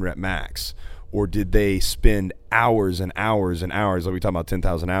that 1 rep max, or did they spend hours and hours and hours, like we talk about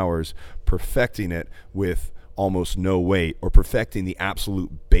 10,000 hours, perfecting it with almost no weight, or perfecting the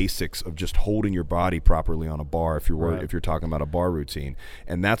absolute basics of just holding your body properly on a bar if you're talking about a bar routine?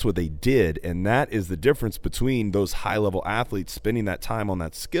 And that's what they did, and that is the difference between those high-level athletes spending that time on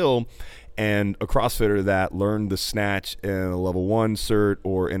that skill and a CrossFitter that learned the snatch in a level 1 cert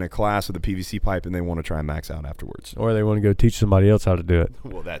or in a class with a PVC pipe, and they want to try and max out afterwards. Or they want to go teach somebody else how to do it.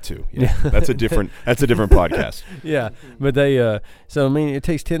 Well, that too. Yeah. That's a different podcast. Yeah, but so I mean, it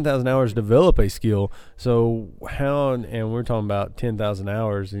takes 10,000 hours to develop a skill. So how, and we're talking about 10,000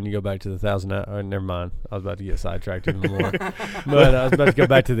 hours, and you go back to the 1,000 hours. Never mind. I was about to get sidetracked even more. But I was about to go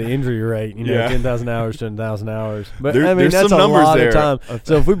back to the injury rate, 10,000 hours to 1,000 hours. But I mean, that's a lot of time.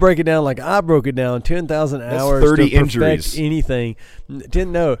 So if we break it down like I broke it down, 10,000 hours 30 to perfect injuries. anything.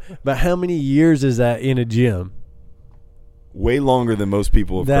 Didn't know. But how many years is that in a gym? Way longer than most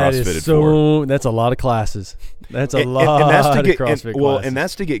people have CrossFitted for. That's a lot of classes. That's a lot of CrossFit classes. And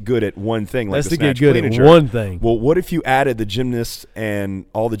that's to get good at one thing. Like that's to get good at one thing. Well, what if you added the gymnasts and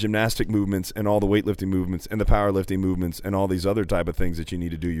all the gymnastic movements and all the weightlifting movements and the powerlifting movements and all these other type of things that you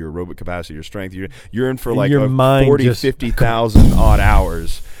need to do, your aerobic capacity, your strength, you're in for like 50,000 odd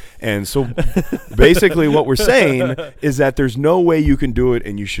hours. And so basically what we're saying is that there's no way you can do it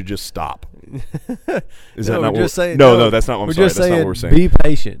and you should just stop. Is that not what we're saying? No, that's not what I'm saying. That's not what we're saying. Be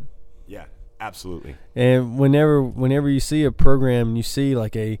patient. Yeah, absolutely. And whenever you see a program and you see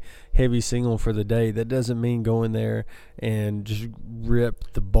like a heavy single for the day, that doesn't mean go in there and just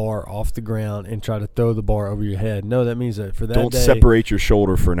rip the bar off the ground and try to throw the bar over your head. No, that means that for that don't day, separate your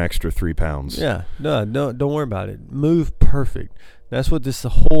shoulder for an extra 3 pounds. Yeah, no, don't worry about it. Move perfect. That's what the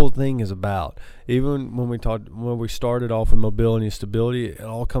whole thing is about. Even when we started off with mobility and stability, it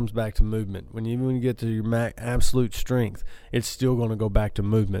all comes back to movement. When you get to your absolute strength, it's still going to go back to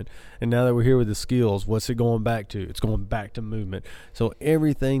movement. And now that we're here with the skills, what's it going back to? It's going back to movement. So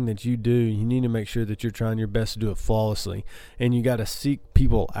everything that you do, you need to make sure that you're trying your best to do it flawlessly. And you got to seek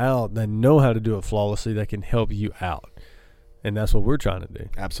people out that know how to do it flawlessly that can help you out. And that's what we're trying to do.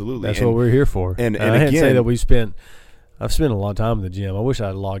 Absolutely. That's what we're here for. And I again, can't say that I've spent a lot of time in the gym. I wish I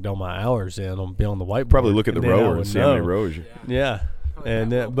had logged all my hours in on be on the whiteboard. Probably look at the rower and see how many rows. Yeah,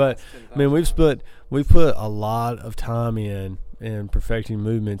 and but I mean we've put a lot of time in perfecting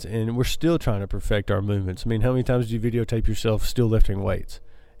movements, and we're still trying to perfect our movements. I mean, how many times do you videotape yourself still lifting weights?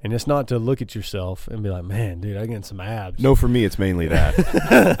 And it's not to look at yourself and be like, man, dude, I got some abs. No, for me, it's mainly that. It's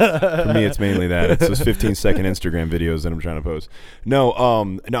those 15-second Instagram videos that I'm trying to post. No,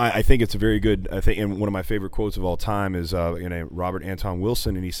 I think it's a very good. I think, and one of my favorite quotes of all time is Robert Anton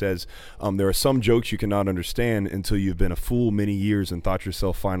Wilson, and he says, "There are some jokes you cannot understand until you've been a fool many years and thought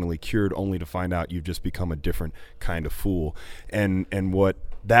yourself finally cured, only to find out you've just become a different kind of fool." And what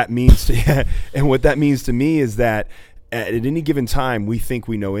that means to me is that at any given time, we think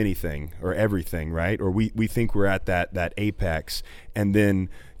we know anything or everything, right? Or we think we're at that apex, and then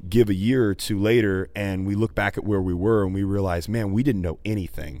give a year or two later and we look back at where we were and we realize, man, we didn't know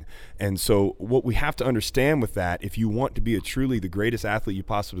anything. And so what we have to understand with that, if you want to be truly the greatest athlete you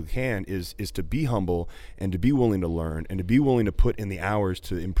possibly can, is to be humble and to be willing to learn and to be willing to put in the hours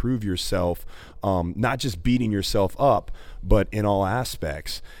to improve yourself, not just beating yourself up, but in all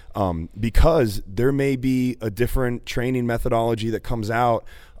aspects. Because there may be a different training methodology that comes out,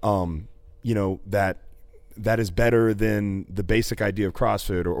 that is better than the basic idea of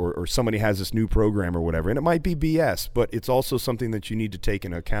CrossFit, or somebody has this new program or whatever. And it might be BS, but it's also something that you need to take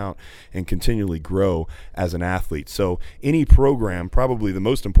into account and continually grow as an athlete. So any program, probably the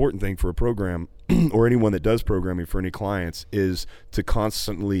most important thing for a program or anyone that does programming for any clients, is to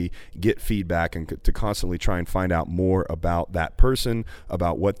constantly get feedback and to constantly try and find out more about that person,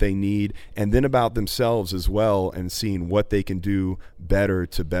 about what they need, and then about themselves as well, and seeing what they can do better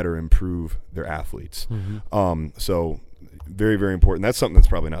to better improve their athletes. Mm-hmm. So very, very important. That's something that's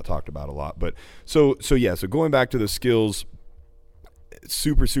probably not talked about a lot. But so going back to the skills,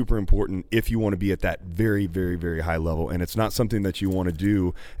 super, super important if you want to be at that very, very, very high level. And it's not something that you want to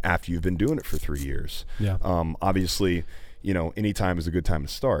do after you've been doing it for 3 years. Yeah. Obviously, any time is a good time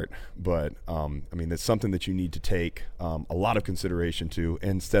to start. But, it's something that you need to take a lot of consideration to,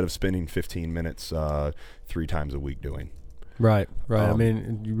 instead of spending 15 minutes 3 times a week doing. Right.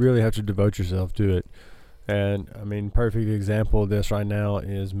 You really have to devote yourself to it. And, perfect example of this right now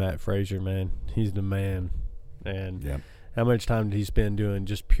is Matt Frazier, man. He's the man. And yeah. How much time did he spend doing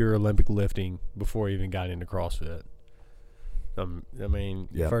just pure Olympic lifting before he even got into CrossFit?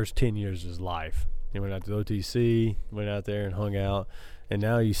 The first 10 years of his life. He went out to OTC, went out there and hung out, and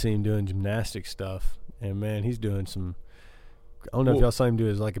now you see him doing gymnastic stuff. And, man, he's doing some – I don't know if y'all saw him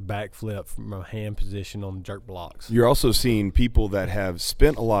do like a backflip from a hand position on jerk blocks. You're also seeing people that have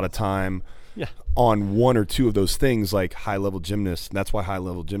spent a lot of time on one or two of those things, like high-level gymnasts. And that's why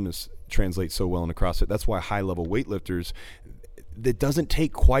high-level gymnasts translate so well into CrossFit. That's why high-level weightlifters, that doesn't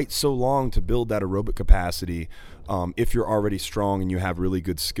take quite so long to build that aerobic capacity if you're already strong and you have really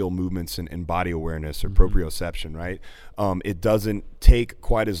good skill movements and body awareness or proprioception, right? It doesn't take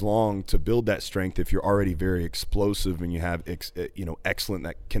quite as long to build that strength if you're already very explosive and you have excellent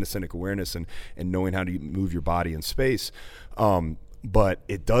that kinesthetic awareness and knowing how to move your body in space. But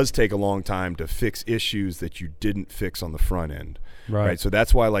it does take a long time to fix issues that you didn't fix on the front end. Right. So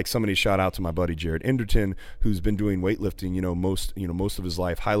that's why, like, somebody shout out to my buddy Jared Enderton, who's been doing weightlifting, most of his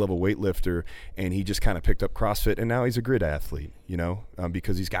life, high level weightlifter, and he just kind of picked up CrossFit, and now he's a grid athlete,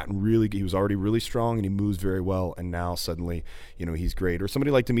 because he was already really strong and he moves very well, and now suddenly, he's great. Or somebody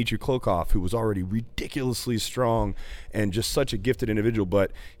like Dmitry Klokov, who was already ridiculously strong and just such a gifted individual,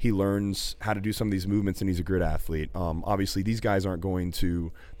 but he learns how to do some of these movements and he's a grid athlete. Obviously, these guys aren't going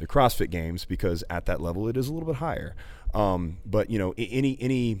to the CrossFit Games because at that level it is a little bit higher. But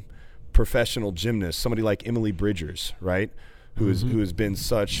any professional gymnast, somebody like Emily Bridgers, right, who has been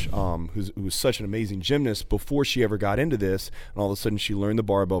such who was such an amazing gymnast before she ever got into this, and all of a sudden she learned the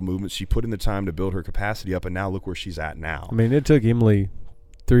barbell movement, she put in the time to build her capacity up, and now look where she's at now. I mean, it took Emily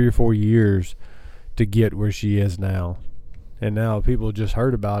 3 or 4 years to get where she is now, and now people just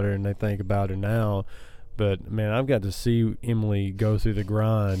heard about her and they think about her now. But man, I've got to see Emily go through the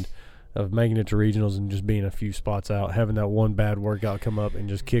grind of making it to regionals and just being a few spots out, having that one bad workout come up and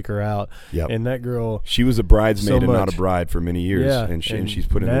just kick her out. Yep. And that girl, she was a bridesmaid and not a bride for many years. Yeah, and she's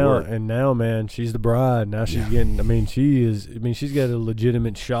put in the work. And now, man, she's the bride. Now she's getting, she's got a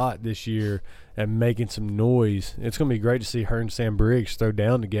legitimate shot this year at making some noise. It's going to be great to see her and Sam Briggs throw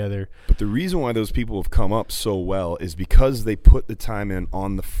down together. But the reason why those people have come up so well is because they put the time in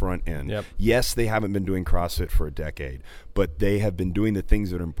on the front end. Yep. Yes, they haven't been doing CrossFit for a decade, but they have been doing the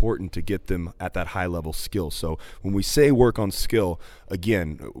things that are important to get them at that high level skill. So when we say work on skill,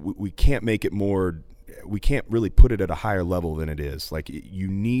 again, we can't make it more, we can't really put it at a higher level than it is. Like, you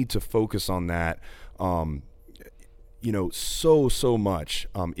need to focus on that so much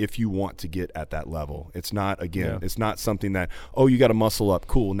if you want to get at that level. It's not, it's not something that, you got to muscle up.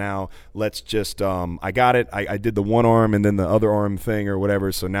 Cool. Now let's just, I got it. I did the one arm and then the other arm thing or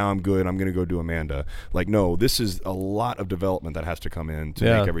whatever. So now I'm good. I'm going to go do Amanda. Like, no, this is a lot of development that has to come in to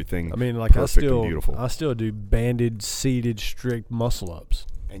make everything perfect and beautiful. I still do banded, seated, strict muscle ups.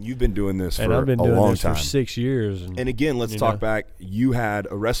 And you've been doing this for I've been doing a long this time. for 6 years. And again, let's talk back. You had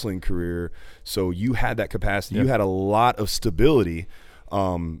a wrestling career, so you had that capacity. Yep. You had a lot of stability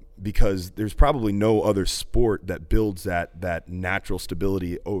because there's probably no other sport that builds that natural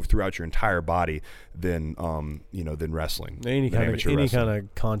stability throughout your entire body than wrestling. Any kind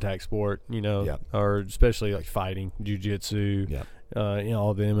of contact sport, or especially like fighting, jiu-jitsu. Yeah.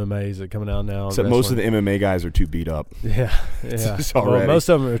 All the MMAs that are coming out now. Except most of the MMA guys are too beat up. Yeah. Well, most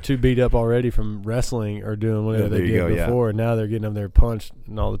of them are too beat up already from wrestling or doing whatever they did before, and now they're getting up there punched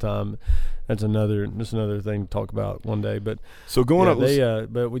all the time. That's another thing to talk about one day. But so going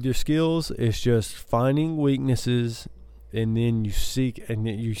up, but with your skills, it's just finding weaknesses, and then you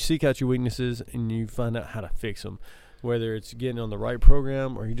seek out your weaknesses, and you find out how to fix them. Whether it's getting on the right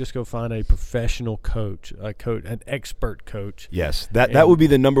program or you just go find a professional coach, an expert coach. Yes, that would be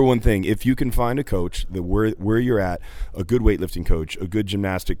the number one thing. If you can find a coach that where you're at, a good weightlifting coach, a good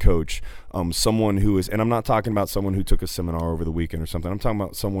gymnastic coach, someone who is, and I'm not talking about someone who took a seminar over the weekend or something. I'm talking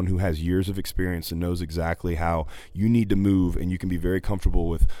about someone who has years of experience and knows exactly how you need to move, and you can be very comfortable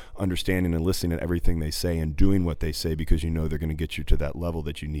with understanding and listening to everything they say and doing what they say because you know they're going to get you to that level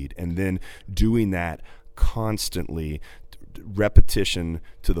that you need. And then doing that constantly, repetition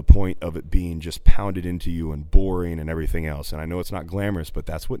to the point of it being just pounded into you and boring and everything else. And I know it's not glamorous, but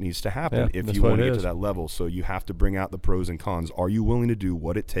that's what needs to happen if you want to get to that level. So you have to bring out the pros and cons. Are you willing to do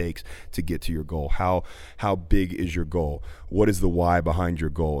what it takes to get to your goal? How big is your goal? What is the why behind your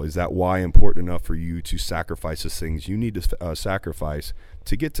goal? Is that why important enough for you to sacrifice the things you need to sacrifice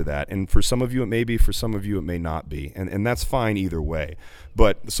to get to that? And for some of you it may be, for some of you it may not be, and that's fine either way.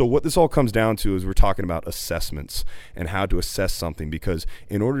 But so what this all comes down to is we're talking about assessments and how to assess something, because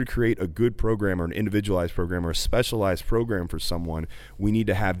in order to create a good program or an individualized program or a specialized program for someone, we need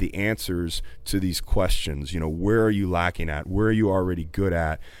to have the answers to these questions. Where are you lacking at? Where are you already good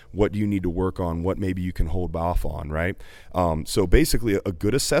at? What do you need to work on? What maybe you can hold off on, right? So basically a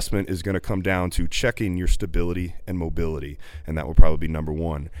good assessment is going to come down to checking your stability and mobility, and that will probably be number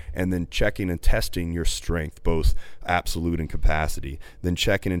one. And then checking and testing your strength, both absolute and capacity. Then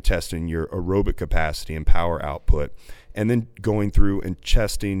checking and testing your aerobic capacity and power output. And then going through and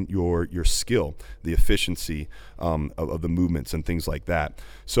testing your skill, the efficiency of the movements and things like that.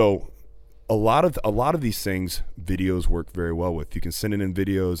 So a lot of these things, videos work very well with. You can send it in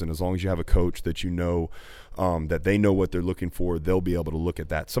videos, and as long as you have a coach that you know that they know what they're looking for, they'll be able to look at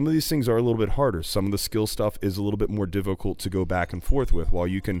that. Some of these things are a little bit harder. Some of the skill stuff is a little bit more difficult to go back and forth with. While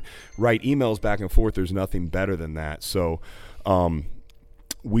you can write emails back and forth, there's nothing better than that. So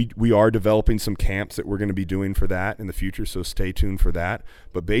we are developing some camps that we're going to be doing for that in the future, so stay tuned for that.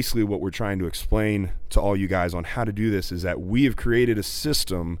 But basically what we're trying to explain to all you guys on how to do this is that we have created a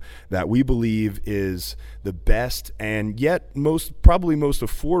system that we believe is the best and yet probably most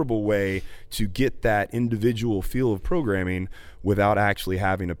affordable way to get that individual feel of programming without actually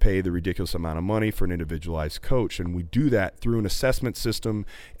having to pay the ridiculous amount of money for an individualized coach. And we do that through an assessment system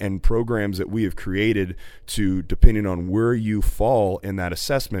and programs that we have created to, depending on where you fall in that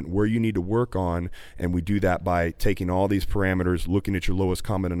assessment, where you need to work on. And we do that by taking all these parameters, looking at your lowest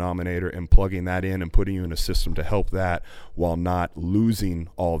common denominator and plugging that in and putting you in a system to help that while not losing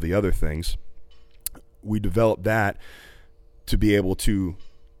all the other things. We developed that to be able to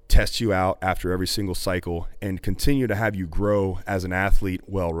test you out after every single cycle and continue to have you grow as an athlete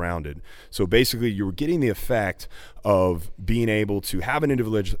well-rounded. So basically you're getting the effect of being able to have an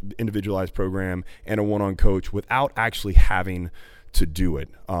individualized program and a one-on coach without actually having to do it,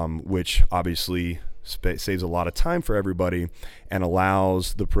 which obviously saves a lot of time for everybody and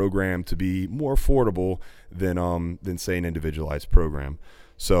allows the program to be more affordable than say an individualized program.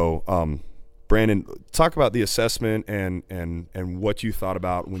 So Brandon, talk about the assessment and what you thought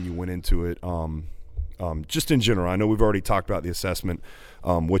about when you went into it, just in general. I know we've already talked about the assessment,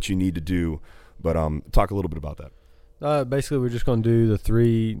 what you need to do, but talk a little bit about that. Basically, we're just going to do the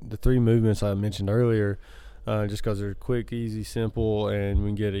three movements I mentioned earlier, just because they're quick, easy, simple, and we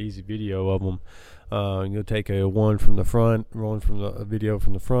can get an easy video of them. You'll take a one from the front, a video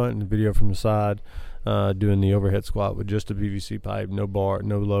from the front and a video from the side, doing the overhead squat with just a PVC pipe, no bar,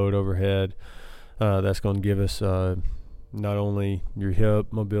 no load overhead. That's going to give us not only your hip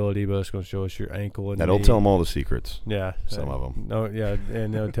mobility, but it's going to show us your ankle and that'll knee. Tell them all the secrets. Yeah, some of them. No, yeah,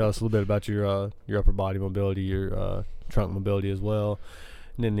 and it'll tell us a little bit about your upper body mobility, your trunk mobility as well,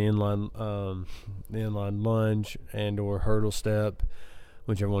 and then the inline lunge and or hurdle step,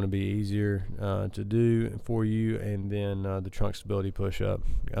 whichever one to be easier to do for you, and then the trunk stability push-up.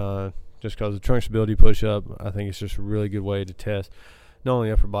 Just because the trunk stability push-up, I think it's just a really good way to test not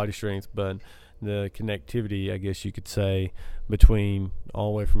only upper body strength, but the connectivity, I guess you could say, between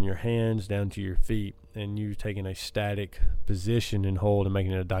all the way from your hands down to your feet, and you taking a static position and hold and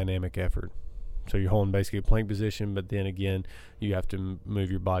making it a dynamic effort. So you're holding basically a plank position, but then again, you have to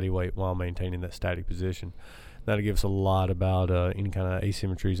move your body weight while maintaining that static position. That'll give us a lot about any kind of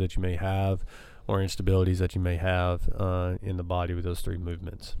asymmetries that you may have or instabilities that you may have in the body with those three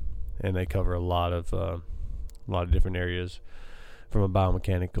movements. And they cover a lot of different areas from a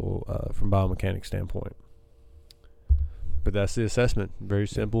biomechanic standpoint. But that's the assessment. Very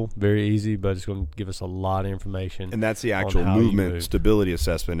simple, very easy, but it's going to give us a lot of information. And that's the actual movement stability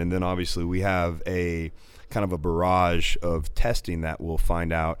assessment. And then obviously we have a kind of a barrage of testing that will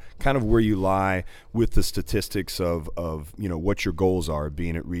find out kind of where you lie with the statistics of what your goals are,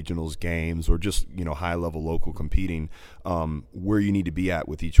 being at regionals, games, or just high level local competing, where you need to be at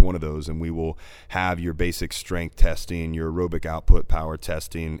with each one of those. And we will have your basic strength testing, your aerobic output power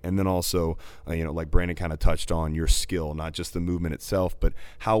testing, and then also like Brandon kind of touched on, your skill, not just the movement itself, but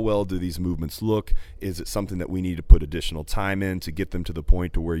how well do these movements look? Is it something that we need to put additional time in to get them to the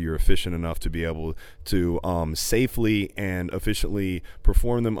point to where you're efficient enough to be able to safely and efficiently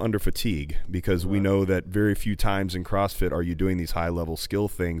perform them under fatigue? Because we know that very few times in CrossFit are you doing these high-level skill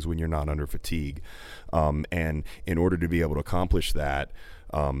things when you're not under fatigue. And in order to be able to accomplish that,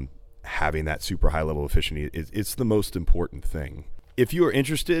 having that super high-level efficiency, it's the most important thing. If you are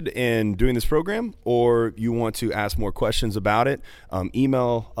interested in doing this program or you want to ask more questions about it,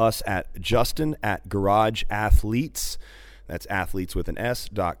 email us at justin@garageathletes, that's athletes with an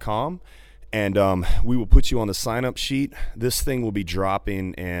S.com. And we will put you on the sign-up sheet. This thing will be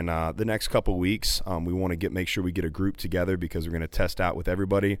dropping in the next couple weeks. We want to make sure we get a group together because we're going to test out with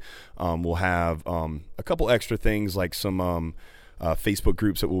everybody. We'll have a couple extra things like some Facebook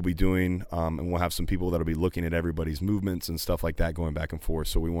groups that we'll be doing, and we'll have some people that will be looking at everybody's movements and stuff like that going back and forth.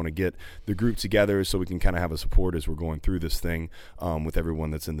 So we want to get the group together so we can kind of have a support as we're going through this thing with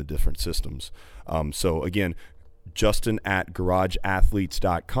everyone that's in the different systems. So again,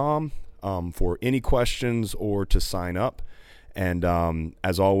 justin@garageathletes.com. For any questions or to sign up. And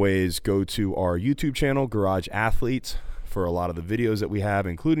as always, go to our YouTube channel, Garage Athletes. for a lot of the videos that we have,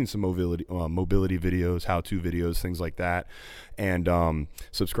 including some mobility videos, how-to videos, things like that. And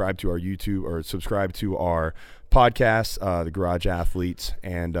subscribe to our YouTube, or subscribe to our podcast, The Garage Athletes,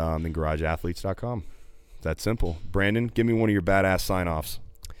 and then garageathletes.com. That's simple. Brandon, give me one of your badass sign-offs.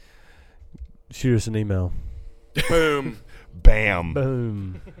 Shoot us an email. Boom. Bam.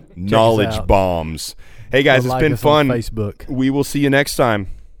 Boom. Knowledge bombs. Hey, guys, it's been fun. Facebook. We will see you next time.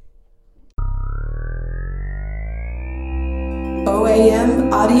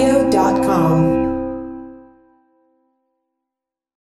 OAMaudio.com